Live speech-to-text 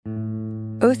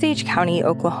Osage County,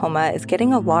 Oklahoma is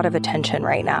getting a lot of attention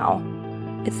right now.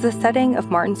 It's the setting of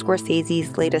Martin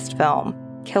Scorsese's latest film,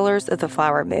 Killers of the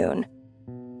Flower Moon.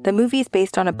 The movie's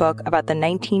based on a book about the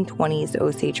 1920s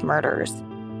Osage murders,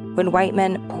 when white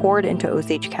men poured into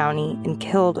Osage County and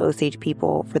killed Osage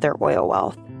people for their oil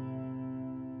wealth.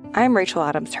 I'm Rachel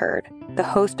Adams Heard, the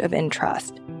host of In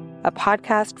Trust, a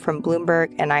podcast from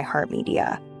Bloomberg and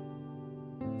iHeartMedia.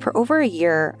 For over a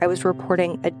year, I was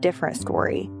reporting a different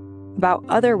story about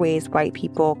other ways white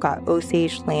people got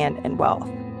Osage land and wealth,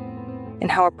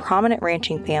 and how a prominent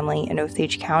ranching family in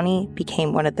Osage County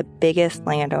became one of the biggest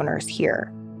landowners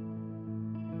here.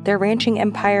 Their ranching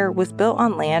empire was built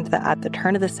on land that at the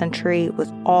turn of the century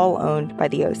was all owned by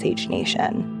the Osage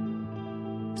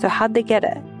Nation. So how'd they get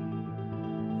it?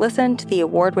 Listen to the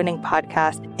award-winning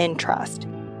podcast In Trust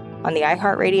on the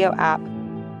iHeartRadio app,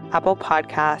 Apple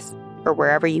Podcasts, or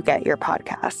wherever you get your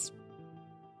podcasts.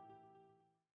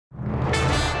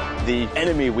 The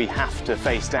enemy we have to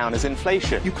face down is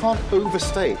inflation. You can't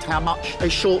overstate how much a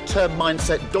short-term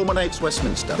mindset dominates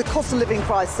Westminster. The cost of living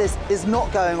crisis is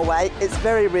not going away. It's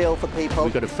very real for people.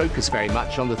 We've got to focus very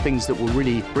much on the things that will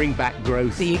really bring back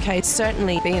growth. The UK has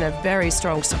certainly been a very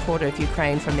strong supporter of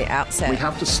Ukraine from the outset. We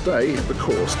have to stay the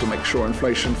course to make sure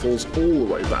inflation falls all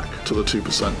the way back to the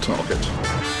 2%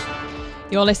 target.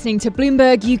 You're listening to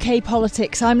Bloomberg UK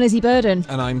Politics. I'm Lizzie Burden.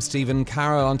 And I'm Stephen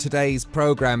Carroll. On today's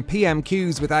programme,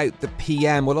 PMQs without the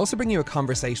PM. We'll also bring you a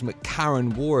conversation with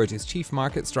Karen Ward, who's Chief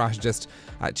Market Strategist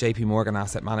at JP Morgan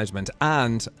Asset Management,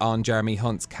 and on Jeremy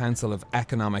Hunt's Council of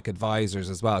Economic Advisors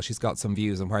as well. She's got some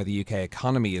views on where the UK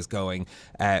economy is going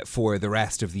for the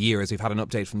rest of the year, as we've had an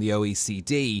update from the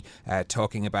OECD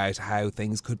talking about how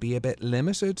things could be a bit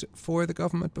limited for the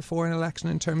government before an election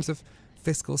in terms of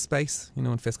fiscal space. You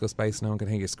know, in fiscal space, no one can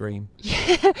hear you scream.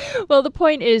 Yeah. Well, the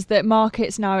point is that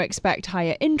markets now expect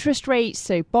higher interest rates,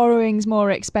 so borrowing's more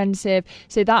expensive.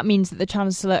 So that means that the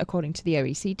Chancellor, according to the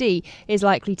OECD, is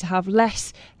likely to have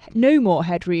no more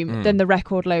headroom than the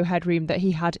record low headroom that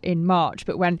he had in March.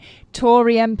 But when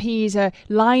Tory MPs are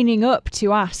lining up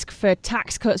to ask for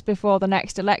tax cuts before the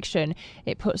next election,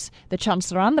 it puts the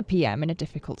Chancellor and the PM in a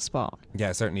difficult spot.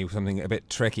 Yeah, certainly something a bit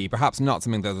tricky. Perhaps not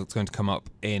something that's going to come up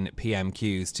in PMQs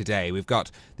today. We've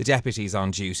got the deputies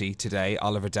on duty today,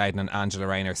 Oliver Dowden and Angela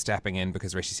Rayner, stepping in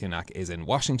because Rishi Sunak is in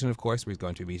Washington, of course, where he's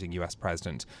going to be meeting US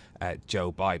President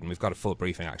Joe Biden. We've got a full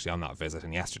briefing actually on that visit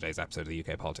in yesterday's episode of the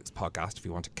UK Politics podcast if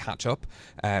you want to catch up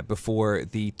before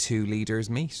the two leaders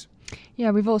meet.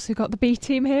 Yeah, we've also got the B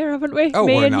team here, haven't we? Oh,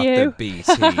 Me we're and not you. the B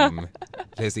team.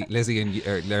 Lizzie and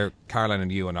you, Caroline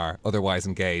and Ewan are otherwise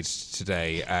engaged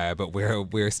today, but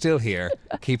we're still here,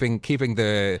 keeping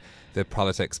the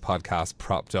Politics podcast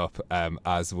propped up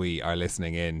as we are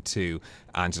listening in to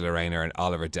Angela Rayner and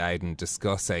Oliver Dowden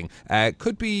discussing.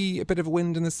 Could be a bit of a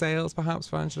wind in the sails, perhaps,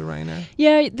 for Angela Rayner.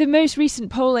 Yeah, the most recent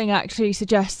polling actually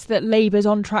suggests that Labour's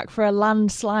on track for a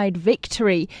landslide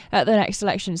victory at the next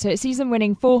election. So it sees them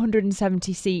winning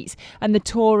 470 seats and the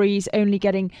Tories only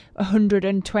getting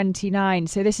 129.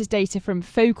 So this is data from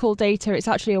Focal Data. It's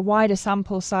actually a wider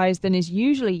sample size than is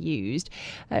usually used.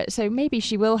 So maybe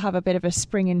she will have a bit of a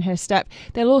spring in her step.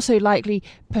 They'll also likely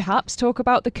perhaps talk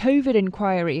about the COVID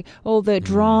inquiry, all the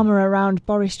drama around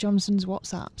Boris Johnson's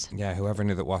WhatsApps. Yeah, whoever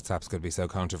knew that WhatsApps could be so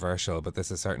controversial, but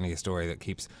this is certainly a story that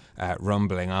keeps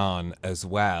rumbling on as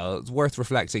well. It's worth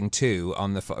reflecting too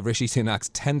on the Rishi Sunak's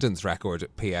attendance record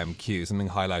at PMQ, something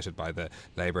highlighted by the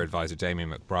Labour advisor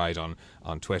Damien McBride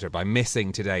on Twitter. By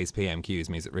missing today's PMQs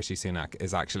means that Rishi Sunak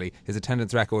is actually, his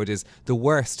attendance record is the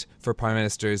worst for Prime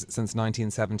Ministers since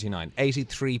 1979.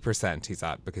 83% he's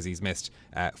at, because he's missed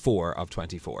 4 of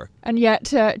 24. And yet,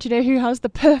 do you know who has the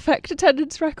perfect attendance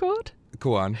record?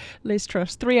 Go on. Liz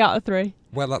Truss, 3 out of 3.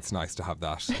 Well, that's nice to have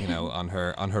that, on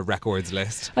her records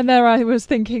list. And there I was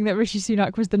thinking that Rishi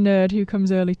Sunak was the nerd who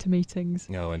comes early to meetings.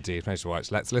 No, indeed. Nice to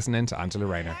watch. Let's listen in to Angela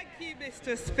Rayner. Thank you,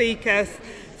 Mr. Speaker.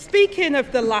 Speaking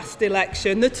of the last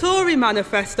election, the Tory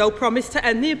manifesto promised to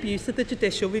end the abuse of the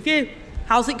judicial review.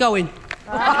 How's it going?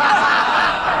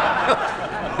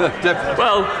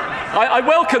 Well, I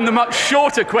welcome the much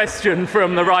shorter question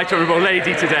from the Right Honourable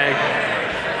Lady today.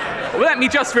 Well, let me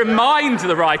just remind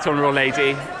the Right Honourable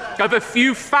Lady of a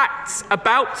few facts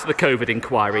about the COVID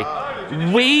inquiry.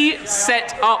 We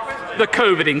set up the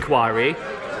COVID inquiry.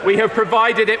 We have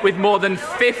provided it with more than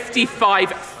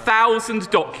 55,000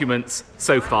 documents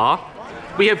so far.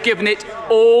 We have given it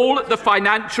all the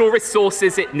financial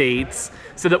resources it needs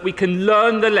so that we can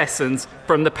learn the lessons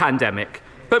from the pandemic.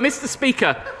 But, Mr.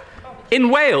 Speaker, in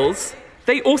Wales,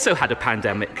 they also had a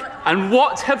pandemic. And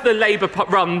what have the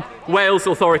Labour-run Wales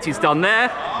authorities done there?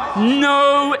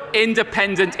 No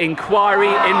independent inquiry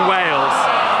in Wales.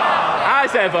 As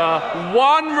as ever,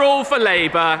 one rule for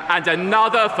Labour and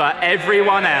another for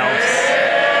everyone else.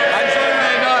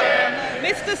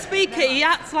 Mr. Speaker, he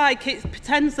acts like it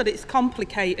pretends that it's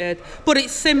complicated, but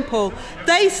it's simple.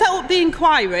 They set up the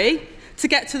inquiry to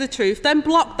get to the truth, then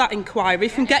blocked that inquiry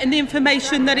from getting the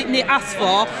information that it asked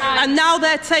for, and now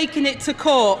they're taking it to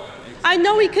court. I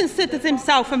know he considers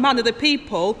himself a man of the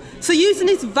people, so using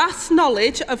his vast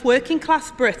knowledge of working class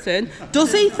Britain,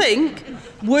 does he think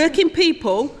working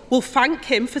people will thank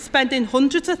him for spending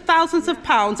hundreds of thousands of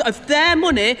pounds of their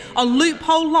money on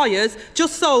loophole lawyers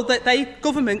just so that the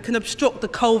government can obstruct the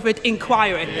COVID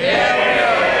inquiry?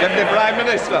 Deputy Prime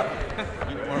Minister.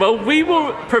 Well, we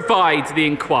will provide the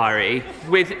inquiry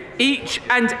with each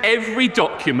and every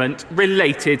document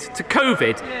related to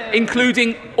COVID,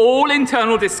 including all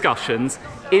internal discussions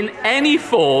in any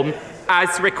form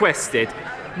as requested,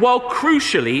 while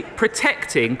crucially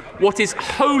protecting what is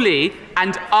wholly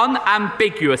and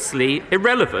unambiguously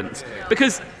irrelevant.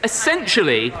 Because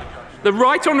essentially, the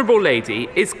Right Honourable Lady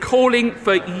is calling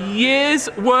for years'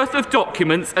 worth of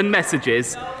documents and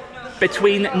messages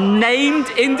between named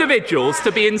individuals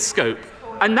to be in scope.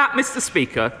 And that, Mr.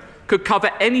 Speaker, could cover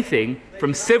anything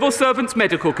from civil servants'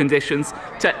 medical conditions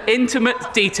to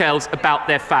intimate details about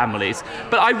their families.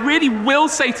 But I really will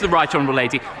say to the Right Honourable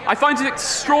Lady, I find it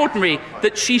extraordinary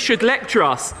that she should lecture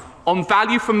us on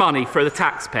value for money for the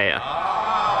taxpayer,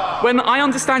 when I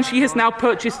understand she has now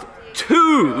purchased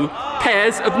 2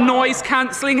 pairs of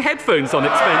noise-cancelling headphones on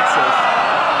expenses.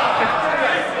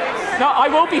 Now, I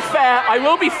will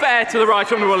be fair to the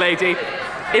Right Honourable Lady.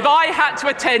 If I had to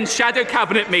attend shadow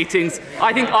cabinet meetings,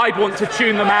 I think I'd want to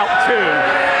tune them out too.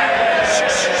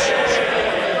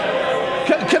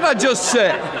 Can I just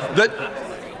say that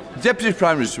Deputy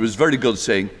Prime Minister was very good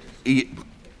saying he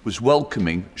was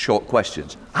welcoming short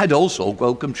questions. I'd also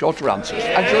welcome shorter answers.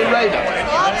 Angela Rayner.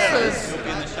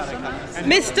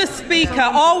 Mr. Speaker,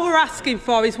 all we're asking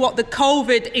for is what the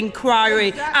COVID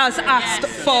inquiry has asked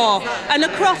for. And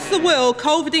across the world,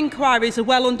 COVID inquiries are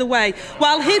well underway.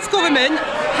 While his government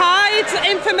hides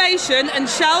information and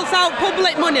shells out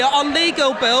public money on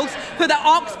legal bills for the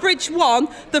Oxbridge one,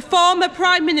 the former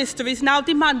Prime Minister is now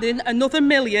demanding another $1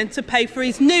 million to pay for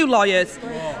his new lawyers.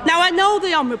 Now, I know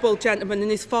the honourable gentleman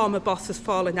and his former boss has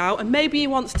fallen out, and maybe he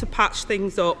wants to patch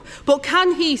things up. But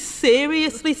can he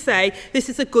seriously say this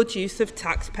is a good use of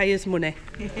taxpayers' money?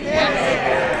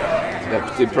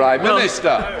 Deputy Prime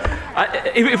Minister.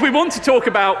 If we want to talk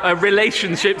about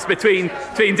relationships between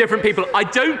different people, I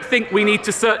don't think we need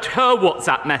to search her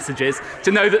WhatsApp messages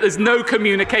to know that there's no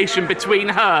communication between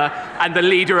her and the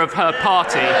leader of her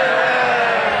party.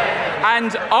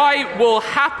 And I will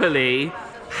happily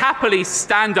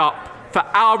stand up for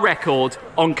our record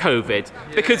on COVID,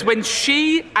 because when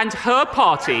she and her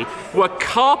party were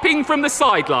carping from the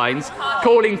sidelines,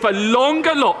 calling for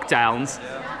longer lockdowns,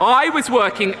 I was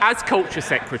working as Culture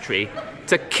Secretary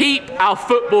to keep our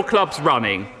football clubs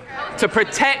running, to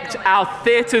protect our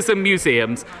theatres and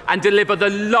museums, and deliver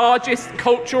the largest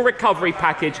cultural recovery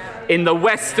package in the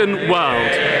Western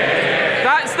world.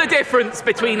 That's the difference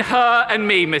between her and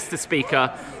me, Mr.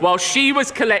 Speaker. While she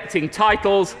was collecting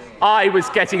titles, I was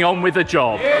getting on with the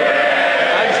job.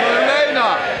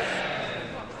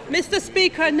 Mr.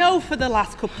 Speaker, I know for the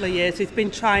last couple of years he's been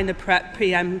trying to prep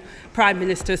Prime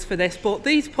Ministers for this, but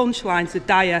these punchlines are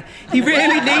dire. He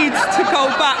really needs to go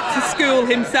back to school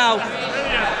himself.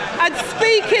 And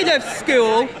speaking of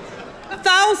school,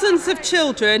 thousands of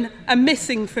children are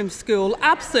missing from school.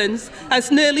 Absence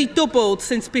has nearly doubled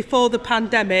since before the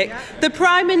pandemic. The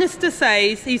Prime Minister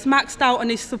says he's maxed out on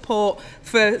his support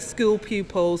for school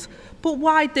pupils. But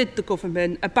why did the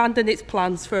government abandon its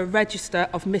plans for a register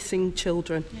of missing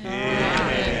children?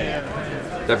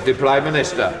 Deputy Prime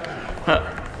Minister.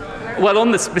 Well, on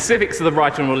the specifics of the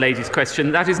Right Honourable Lady's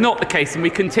question, that is not the case, and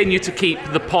we continue to keep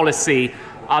the policy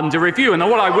under review. And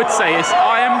what I would say is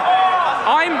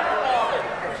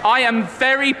I am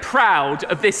very proud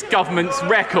of this government's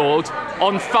record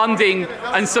on funding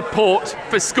and support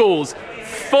for schools.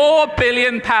 £4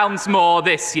 billion more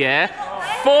this year,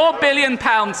 £4 billion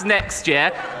next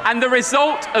year, and the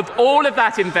result of all of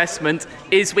that investment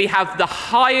is we have the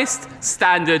highest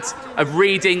standards of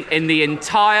reading in the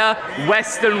entire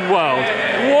Western world.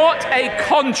 What a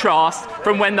contrast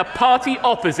from when the party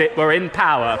opposite were in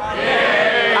power.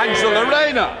 Angela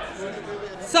Rayner.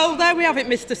 So there we have it,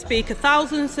 Mr. Speaker.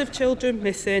 Thousands of children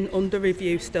missing, under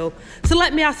review still. So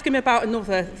let me ask him about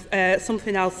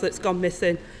something else that's gone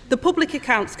missing. The Public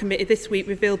Accounts Committee this week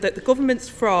revealed that the government's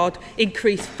fraud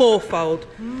increased fourfold,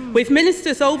 with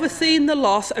ministers overseeing the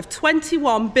loss of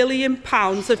 £21 billion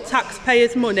of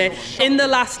taxpayers' money in the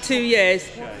last 2 years.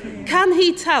 Can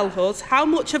he tell us how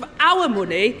much of our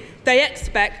money they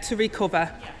expect to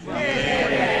recover?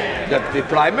 Deputy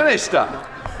Prime Minister.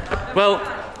 Well,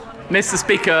 Mr.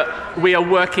 Speaker, we are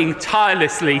working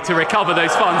tirelessly to recover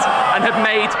those funds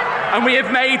and we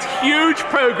have made huge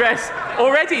progress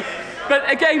already.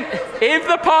 But again, if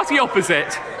the party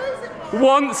opposite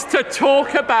wants to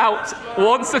talk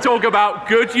about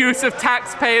good use of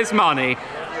taxpayers' money,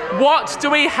 what do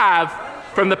we have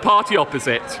from the party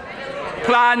opposite?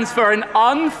 Plans for an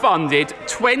unfunded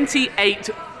 £28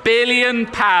 billion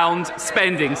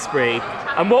spending spree.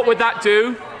 And what would that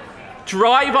do?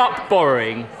 Drive up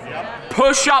borrowing,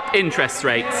 push up interest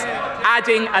rates,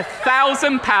 adding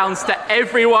 £1,000 to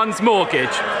everyone's mortgage.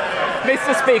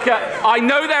 Mr. Speaker, I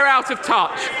know they're out of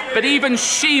touch, but even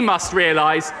she must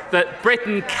realise that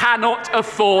Britain cannot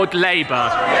afford Labour.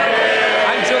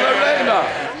 Angela Rayner.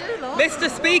 Mr.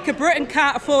 Speaker, Britain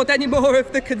can't afford any more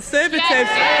of the Conservatives.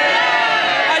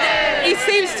 And he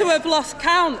seems to have lost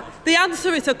count. The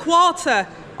answer is a quarter.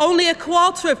 Only a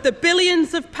quarter of the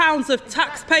billions of pounds of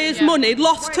taxpayers' money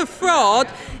lost to fraud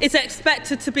is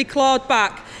expected to be clawed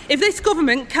back. If this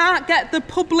government can't get the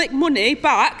public money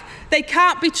back, they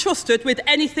can't be trusted with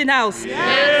anything else.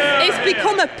 It's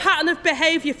become a pattern of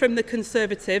behaviour from the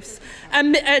Conservatives.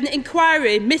 An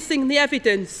inquiry missing the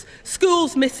evidence,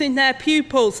 schools missing their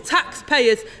pupils,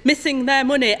 taxpayers missing their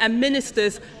money, and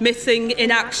ministers missing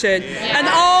in action. And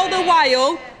all the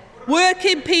while,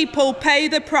 working people pay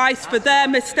the price for their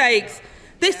mistakes.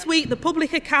 This week, the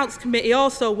Public Accounts Committee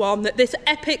also warned that this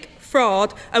epic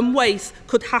fraud and waste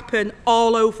could happen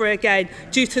all over again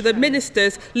due to the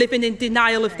ministers living in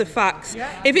denial of the facts.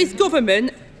 If his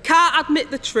government can't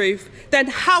admit the truth, then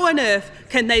how on earth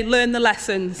can they learn the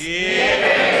lessons?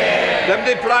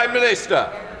 Deputy Prime Minister.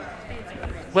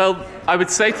 Well, I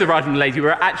would say to the Right Honourable Lady,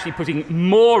 we're actually putting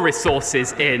more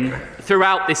resources in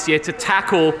throughout this year to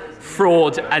tackle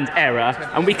fraud and error,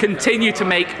 and we continue to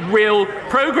make real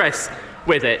progress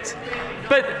with it.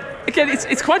 But again,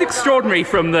 it's quite extraordinary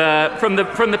from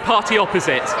the party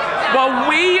opposite. While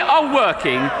we are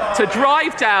working to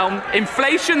drive down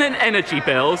inflation and energy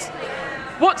bills,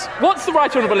 what's the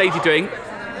Right Honourable Lady doing?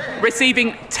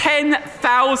 Receiving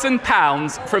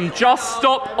 £10,000 from Just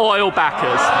Stop Oil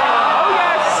backers. Oh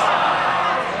yes!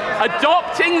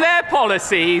 Adopting their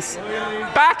policies,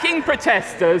 backing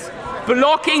protesters,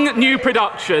 blocking new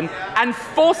production, and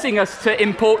forcing us to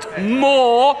import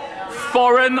more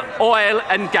foreign oil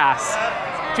and gas.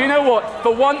 Do you know what?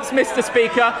 For once, Mr.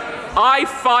 Speaker, I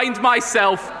find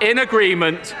myself in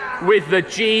agreement with the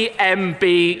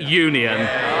GMB union.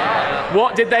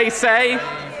 What did they say?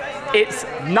 It's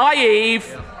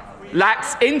naive,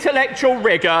 lacks intellectual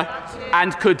rigour,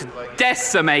 and could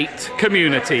decimate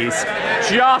communities,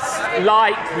 just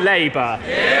like Labour.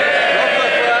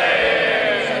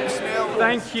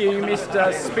 Thank you,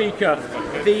 Mr. Speaker.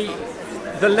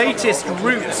 The latest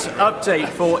route update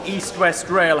for East West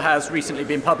Rail has recently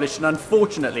been published, and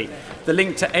unfortunately, the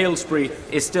link to Aylesbury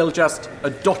is still just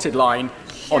a dotted line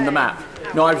on the map.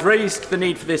 Now, I've raised the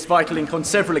need for this vital link on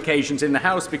several occasions in the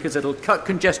House because it'll cut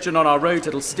congestion on our roads,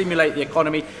 it'll stimulate the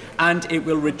economy, and it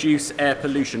will reduce air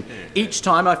pollution. Each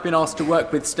time I've been asked to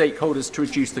work with stakeholders to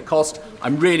reduce the cost.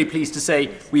 I'm really pleased to say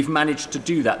we've managed to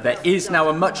do that. There is now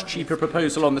a much cheaper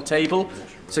proposal on the table.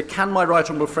 So can my right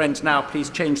honourable friend now please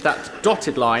change that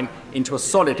dotted line into a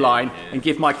solid line and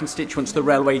give my constituents the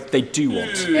railway they do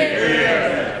want?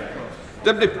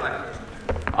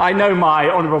 I know my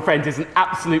honourable friend is an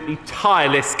absolutely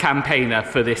tireless campaigner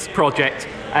for this project,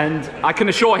 and I can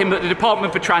assure him that the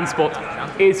Department for Transport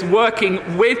is working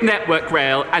with Network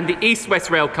Rail and the East West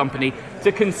Rail Company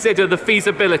to consider the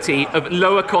feasibility of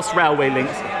lower cost railway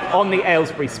links on the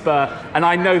Aylesbury spur, and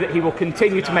I know that he will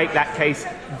continue to make that case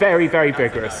very, very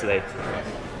vigorously.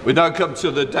 We now come to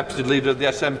the Deputy Leader of the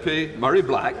SNP, Murray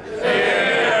Black.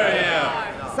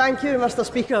 Thank you, Mr.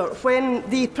 Speaker. When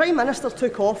the Prime Minister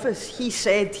took office, he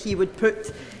said he would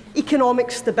put economic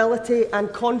stability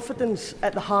and confidence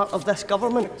at the heart of this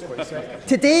government.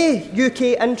 Today,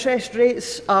 UK interest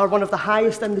rates are one of the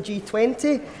highest in the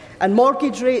G20, and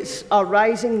mortgage rates are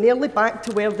rising nearly back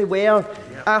to where they were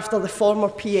after the former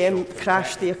PM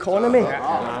crashed the economy.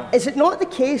 Is it not the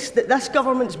case that this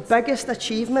government's biggest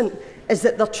achievement is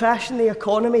that they're trashing the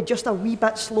economy just a wee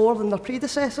bit slower than their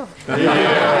predecessor?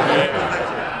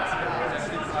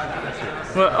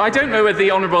 Well, I don't know whether the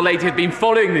Honourable Lady had been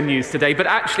following the news today, but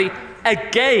actually,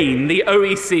 again, the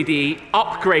OECD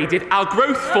upgraded our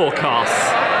growth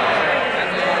forecasts.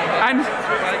 And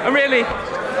really,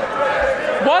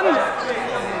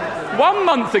 one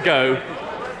month ago,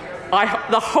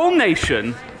 the whole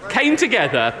nation came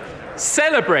together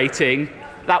celebrating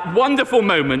that wonderful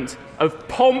moment of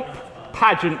pomp,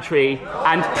 pageantry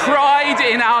and pride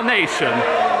in our nation.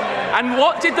 And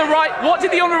what did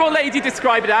the Honourable Lady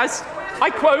describe it as? I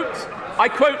quote,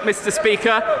 Mr.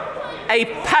 Speaker, a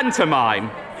pantomime.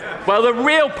 Well, the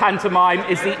real pantomime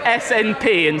is the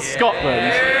SNP in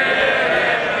Scotland.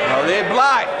 Are they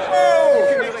black?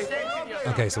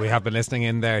 Okay, so we have been listening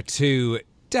in there to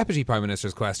Deputy Prime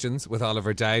Minister's questions with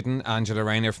Oliver Dowden, Angela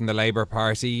Rayner from the Labour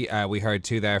Party. We heard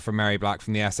two there from Mary Black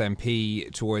from the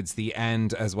SNP towards the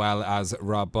end, as well as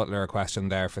Rob Butler, a question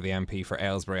there for the MP for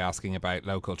Aylesbury asking about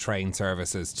local train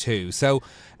services too. So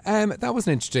that was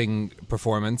an interesting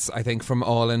performance, I think, from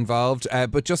all involved.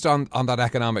 But just on that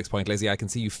economics point, Lizzie, I can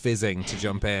see you fizzing to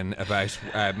jump in about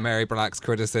Mary Black's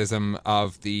criticism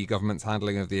of the government's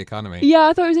handling of the economy. Yeah,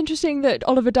 I thought it was interesting that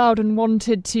Oliver Dowden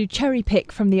wanted to cherry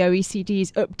pick from the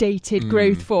OECD's updated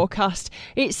growth forecast.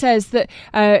 It says that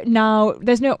now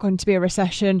there's not going to be a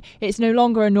recession. It's no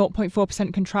longer a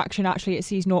 0.4% contraction. Actually, it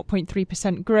sees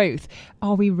 0.3% growth.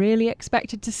 Are we really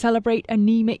expected to celebrate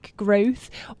anemic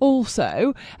growth?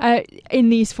 Also, in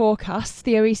these forecasts,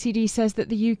 the OECD says that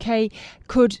the UK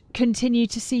could continue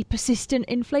to see persistent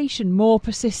inflation, more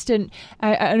persistent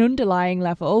at an underlying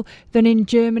level than in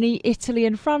Germany, Italy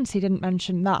and France. He didn't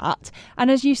mention that. And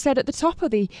as you said at the top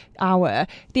of the hour,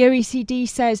 the OECD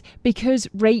says because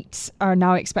rates are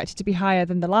now expected to be higher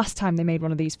than the last time they made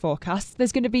one of these forecasts,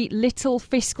 there's going to be little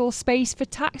fiscal space for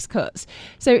tax cuts.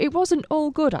 So it wasn't all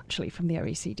good, actually, from the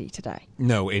OECD today.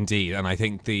 No, indeed. And I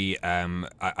think in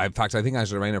fact, I think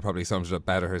Angela Rayner probably summed it up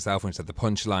better herself when she said the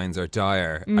punchlines are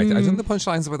dire. I think the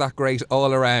punchlines were that great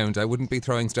all around. I wouldn't be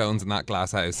throwing stones in that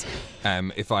glass house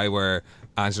if I were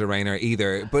Angela Rayner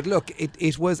either. But look,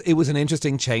 it was an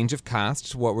interesting change of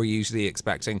cast to what we're usually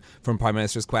expecting from Prime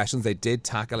Minister's questions. They did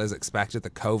tackle, as expected, the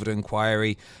COVID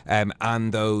inquiry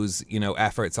and those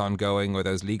efforts ongoing, or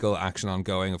those legal action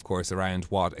ongoing, of course, around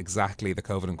what exactly the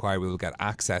COVID inquiry will get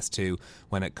access to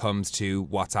when it comes to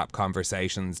WhatsApp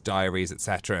conversations, diaries,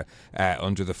 etc.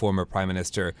 Under the former Prime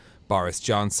Minister Boris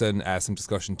Johnson. Some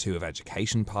discussion too of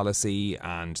education policy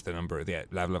and the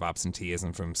level of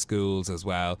absenteeism from schools as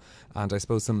well. And I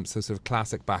suppose some sort of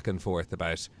classic back and forth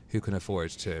about who can afford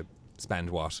to spend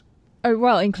what. Oh,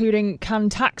 well, including can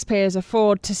taxpayers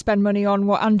afford to spend money on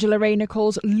what Angela Rayner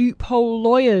calls loophole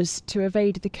lawyers to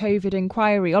evade the COVID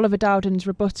inquiry? Oliver Dowden's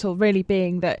rebuttal really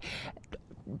being that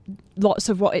lots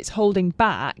of what it's holding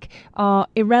back are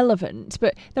irrelevant,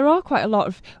 but there are quite a lot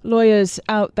of lawyers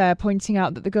out there pointing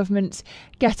out that the government's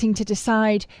getting to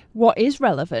decide what is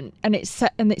relevant, and it's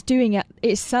doing it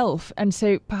itself, and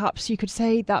so perhaps you could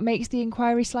say that makes the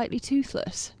inquiry slightly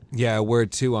toothless. Yeah, a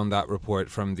word too on that report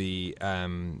from the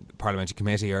Parliamentary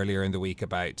Committee earlier in the week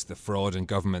about the fraud in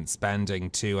government spending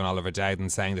too, and Oliver Dowden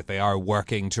saying that they are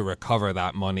working to recover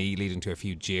that money, leading to a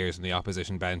few jeers in the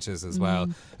opposition benches as well,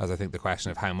 as I think the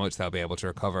question of how much they'll be able to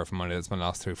recover from money that's been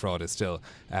lost through fraud is still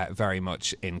very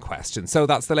much in question. So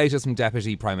that's the latest from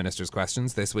Deputy Prime Minister's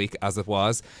questions this week, as it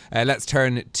was. Let's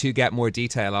turn to get more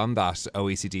detail on that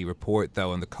OECD report,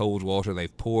 though, and the cold water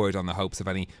they've poured on the hopes of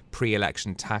any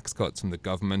pre-election tax cuts from the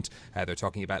government. They're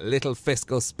talking about little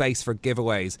fiscal space for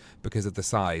giveaways because of the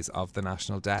size of the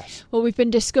national debt. Well, we've been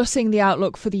discussing the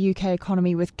outlook for the UK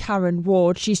economy with Karen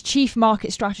Ward. She's Chief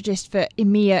Market Strategist for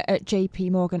EMEA at JP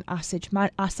Morgan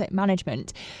Asset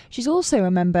Management. She's also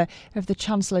a member of the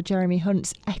Chancellor Jeremy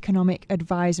Hunt's Economic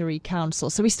Advisory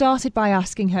Council. So we started by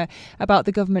asking her about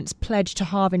the government's pledge to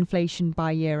halve inflation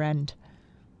by year end.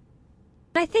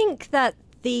 I think that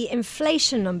the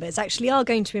inflation numbers actually are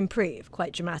going to improve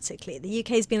quite dramatically. The UK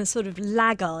has been a sort of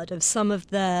laggard of some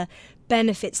of the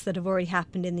benefits that have already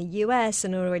happened in the US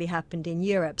and already happened in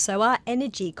Europe. So our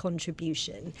energy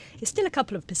contribution is still a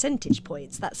couple of percentage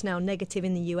points. That's now negative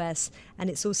in the US and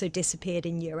it's also disappeared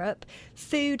in Europe.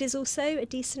 Food is also a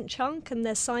decent chunk and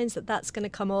there's signs that that's going to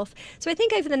come off. So I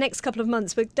think over the next couple of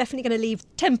months we're definitely going to leave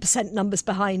 10% numbers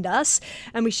behind us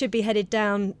and we should be headed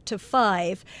down to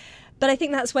 5%. But I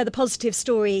think that's where the positive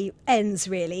story ends,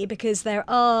 really, because there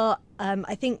are,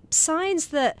 I think, signs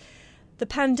that the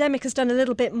pandemic has done a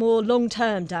little bit more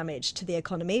long-term damage to the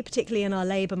economy, particularly in our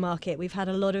labour market. We've had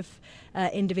a lot of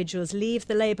individuals leave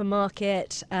the labour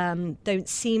market, don't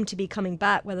seem to be coming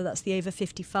back, whether that's the over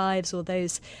 55s or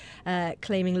those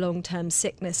claiming long-term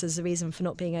sickness as a reason for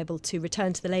not being able to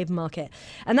return to the labour market.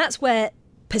 And that's where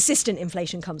persistent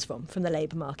inflation comes from the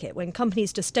labour market. When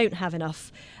companies just don't have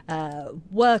enough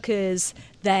workers,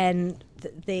 then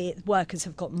the workers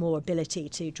have got more ability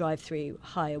to drive through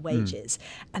higher wages,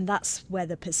 and that's where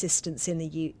the persistence in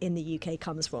the UK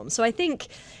comes from. So I think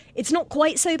it's not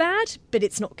quite so bad, but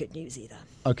it's not good news either.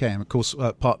 Okay, and of course,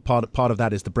 part of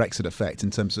that is the Brexit effect in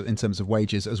terms of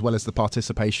wages, as well as the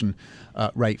participation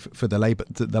rate for the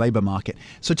labour market.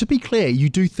 So to be clear, you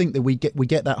do think that we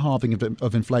get that halving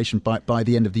of inflation by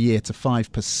the end of the year to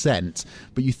 5%,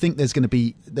 but you think there's going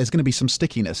to be some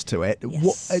stickiness to it.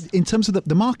 Yes. In terms of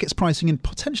the market's pricing in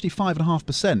potentially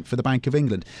 5.5% for the Bank of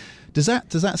England, does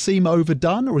that seem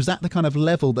overdone, or is that the kind of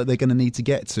level that they're going to need to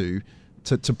get to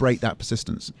break that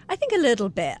persistence? I think a little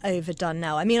bit overdone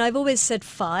now. I mean, I've always said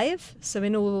 5. So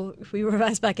if we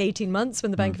reverse back 18 months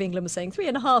when the Bank of England was saying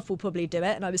 3.5 will probably do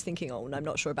it. And I was thinking, I'm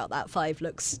not sure about that. 5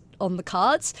 looks on the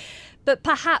cards. But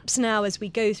perhaps now, as we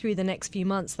go through the next few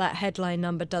months, that headline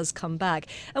number does come back.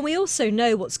 And we also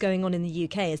know what's going on in the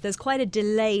UK is there's quite a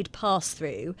delayed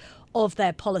pass-through of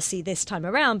their policy this time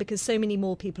around, because so many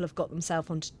more people have got themselves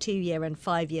onto 2-year and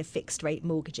 5-year fixed rate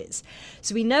mortgages.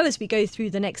 So we know as we go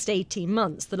through the next 18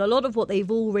 months that a lot of what they've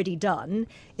already done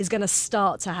is going to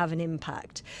start to have an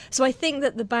impact. So I think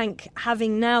that the bank,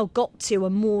 having now got to a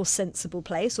more sensible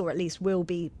place, or at least will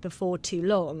be before too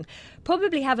long,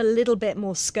 probably have a little bit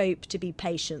more scope to be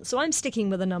patient. So I'm sticking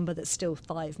with a number that's still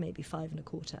 5, maybe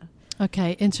 5.25.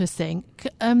 Okay, interesting.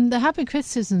 There have been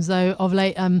criticisms, though, of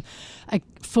late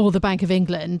for the Bank of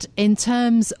England in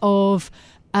terms of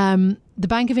the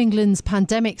Bank of England's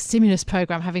pandemic stimulus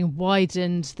programme having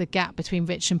widened the gap between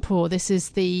rich and poor. This is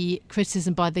the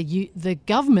criticism by the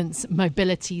government's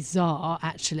mobility czar,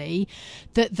 actually,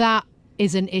 that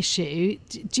is an issue.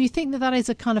 Do you think that is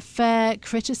a kind of fair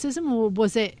criticism, or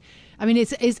was it... I mean,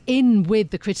 it's in with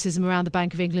the criticism around the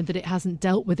Bank of England that it hasn't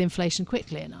dealt with inflation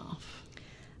quickly enough?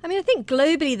 I mean, I think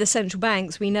globally the central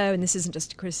banks, we know, and this isn't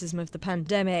just a criticism of the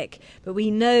pandemic, but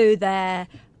we know their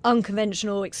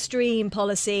unconventional, extreme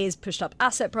policies pushed up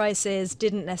asset prices,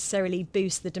 didn't necessarily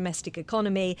boost the domestic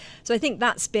economy. So I think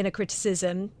that's been a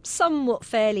criticism somewhat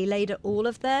fairly laid at all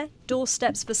of their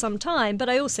doorsteps for some time. But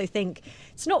I also think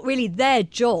it's not really their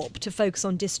job to focus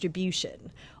on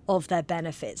distribution of their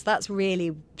benefits. That's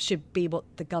really should be what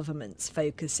the government's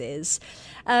focus is.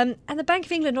 And the Bank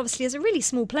of England obviously is a really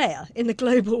small player in the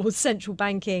global central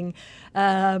banking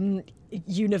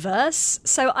universe.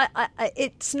 So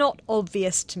it's not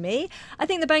obvious to me. I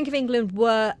think the Bank of England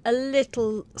were a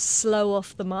little slow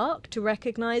off the mark to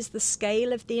recognise the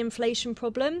scale of the inflation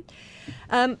problem.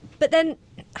 But then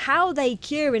how they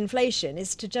cure inflation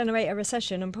is to generate a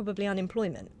recession and probably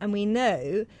unemployment. And we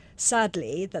know,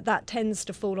 sadly, that tends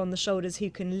to fall on the shoulders who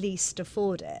can least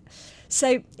afford it.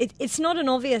 So it's not an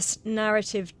obvious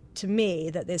narrative to me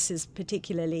that this is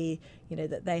particularly,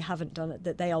 that they haven't done it,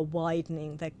 that they are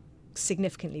widening, they're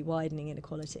significantly widening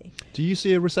inequality. Do you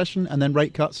see a recession and then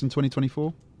rate cuts in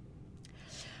 2024?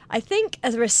 I think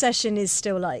a recession is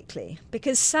still likely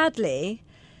because, sadly,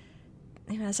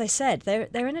 as I said,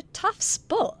 they're in a tough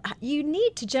spot. You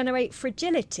need to generate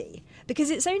fragility because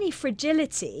it's only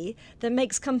fragility that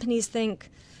makes companies think,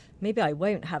 maybe I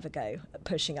won't have a go at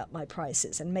pushing up my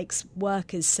prices, and makes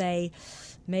workers say,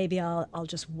 maybe I'll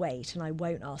just wait and I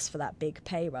won't ask for that big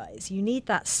pay rise. You need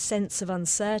that sense of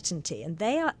uncertainty, and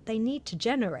they need to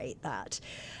generate that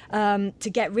to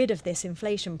get rid of this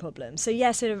inflation problem. So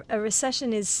yes, a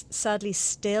recession is sadly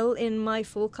still in my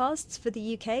forecasts for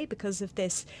the UK because of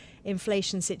this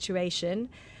inflation situation.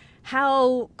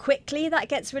 How quickly that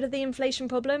gets rid of the inflation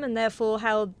problem, and therefore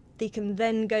how they can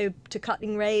then go to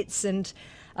cutting rates and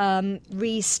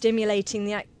re-stimulating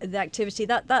the activity,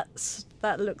 that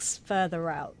looks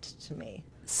further out to me.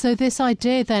 So this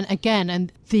idea then, again,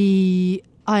 and the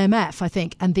IMF, I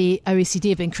think, and the OECD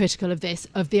have been critical of this,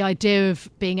 of the idea of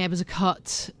being able to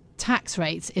cut tax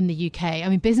rates in the UK. I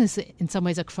mean, business in some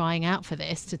ways are crying out for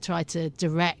this to try to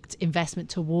direct investment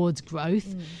towards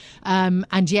growth.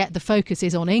 And yet the focus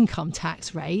is on income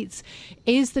tax rates.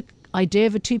 Is the idea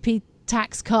of a 2p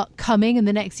tax cut coming in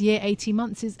the next year, 18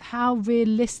 months? How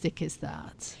realistic is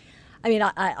that? I mean,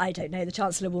 I don't know. The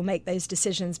Chancellor will make those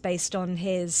decisions based on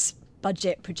his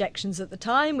budget projections at the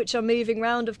time, which are moving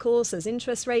around, of course, as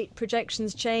interest rate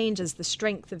projections change, as the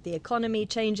strength of the economy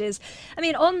changes. I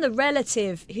mean, on the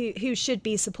relative who should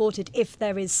be supported if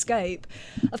there is scope,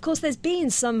 of course, there's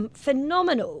been some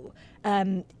phenomenal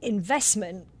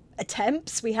investment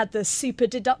attempts. We had the super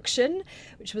deduction,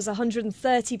 which was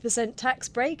 130% tax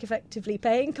break, effectively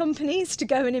paying companies to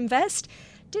go and invest.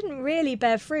 Didn't really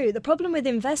bear fruit. The problem with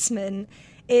investment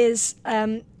is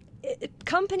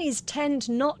companies tend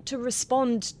not to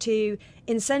respond to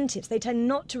incentives. They tend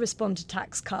not to respond to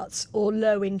tax cuts or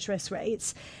low interest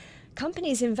rates.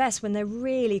 Companies invest when they're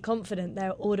really confident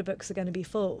their order books are going to be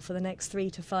full for the next 3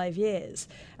 to 5 years.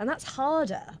 And that's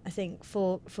harder, I think,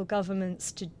 for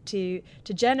governments to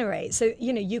generate. So,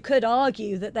 you could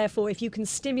argue that, therefore, if you can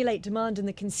stimulate demand in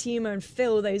the consumer and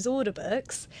fill those order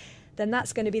books, then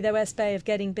that's going to be their best way of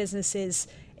getting businesses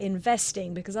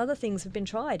investing, because other things have been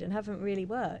tried and haven't really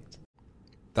worked.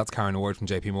 That's Karen Ward from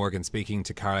JP Morgan speaking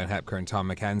to Caroline Hepker and Tom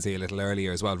McKenzie a little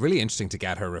earlier as well. Really interesting to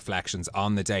get her reflections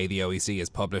on the day the OECD has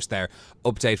published their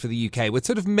update for the UK with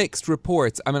sort of mixed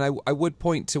reports. I mean, I would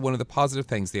point to one of the positive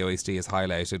things the OECD has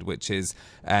highlighted, which is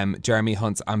Jeremy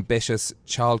Hunt's ambitious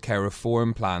childcare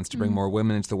reform plans to bring more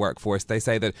women into the workforce. They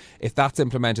say that if that's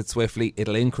implemented swiftly,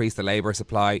 it'll increase the labour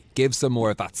supply, give some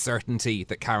more of that certainty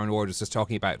that Karen Ward was just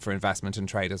talking about for investment and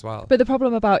trade as well. But the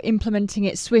problem about implementing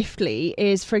it swiftly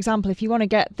is, for example, if you want to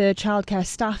get the childcare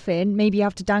staff in, maybe you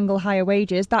have to dangle higher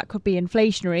wages. That could be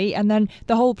inflationary. And then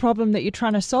the whole problem that you're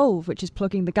trying to solve, which is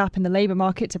plugging the gap in the labour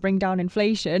market to bring down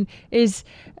inflation, is...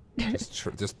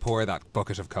 Just pour that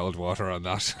bucket of cold water on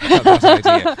that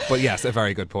idea. But yes, a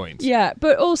very good point. Yeah,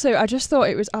 but also I just thought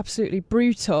it was absolutely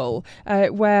brutal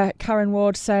where Karen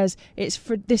Ward says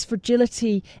this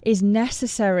fragility is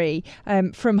necessary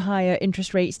from higher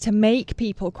interest rates to make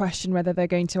people question whether they're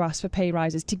going to ask for pay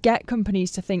rises, to get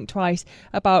companies to think twice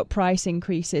about price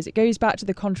increases. It goes back to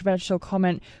the controversial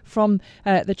comment from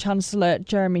the Chancellor,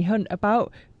 Jeremy Hunt,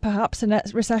 about perhaps a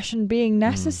recession being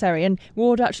necessary, and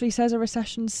Ward actually says a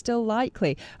recession's still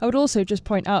likely. I would also just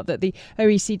point out that the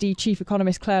OECD chief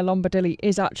economist Claire Lombardilli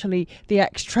is actually the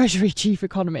ex-Treasury chief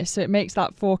economist, so it makes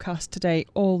that forecast today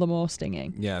all the more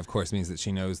stinging. Yeah, of course, means that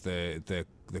she knows the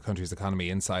country's economy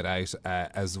inside out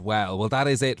as well. Well, that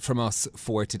is it from us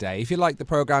for today. If you like the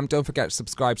programme, don't forget to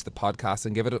subscribe to the podcast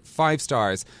and give it 5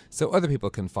 stars so other people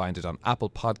can find it on Apple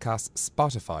Podcasts,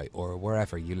 Spotify or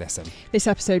wherever you listen. This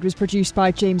episode was produced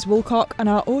by James Woolcock and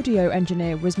our audio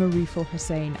engineer was Marufal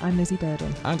Hussain. I'm Lizzie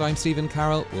Burden. And I'm Stephen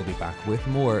Carroll. We'll be back with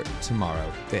more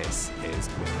tomorrow. This is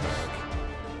Bloomberg.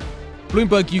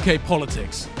 Bloomberg UK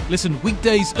Politics. Listen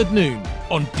weekdays at noon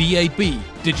on DAB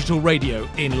Digital Radio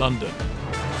in London.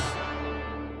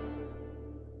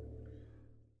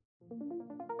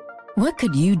 What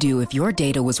could you do if your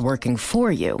data was working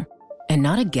for you and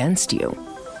not against you?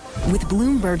 With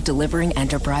Bloomberg delivering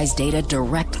enterprise data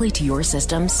directly to your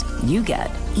systems, you get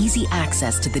easy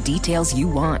access to the details you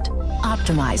want,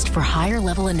 optimized for higher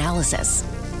level analysis,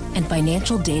 and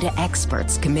financial data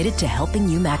experts committed to helping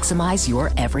you maximize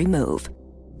your every move.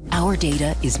 Our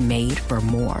data is made for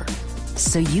more,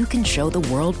 so you can show the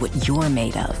world what you're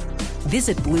made of.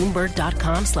 Visit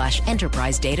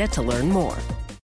Bloomberg.com/enterprise data to learn more.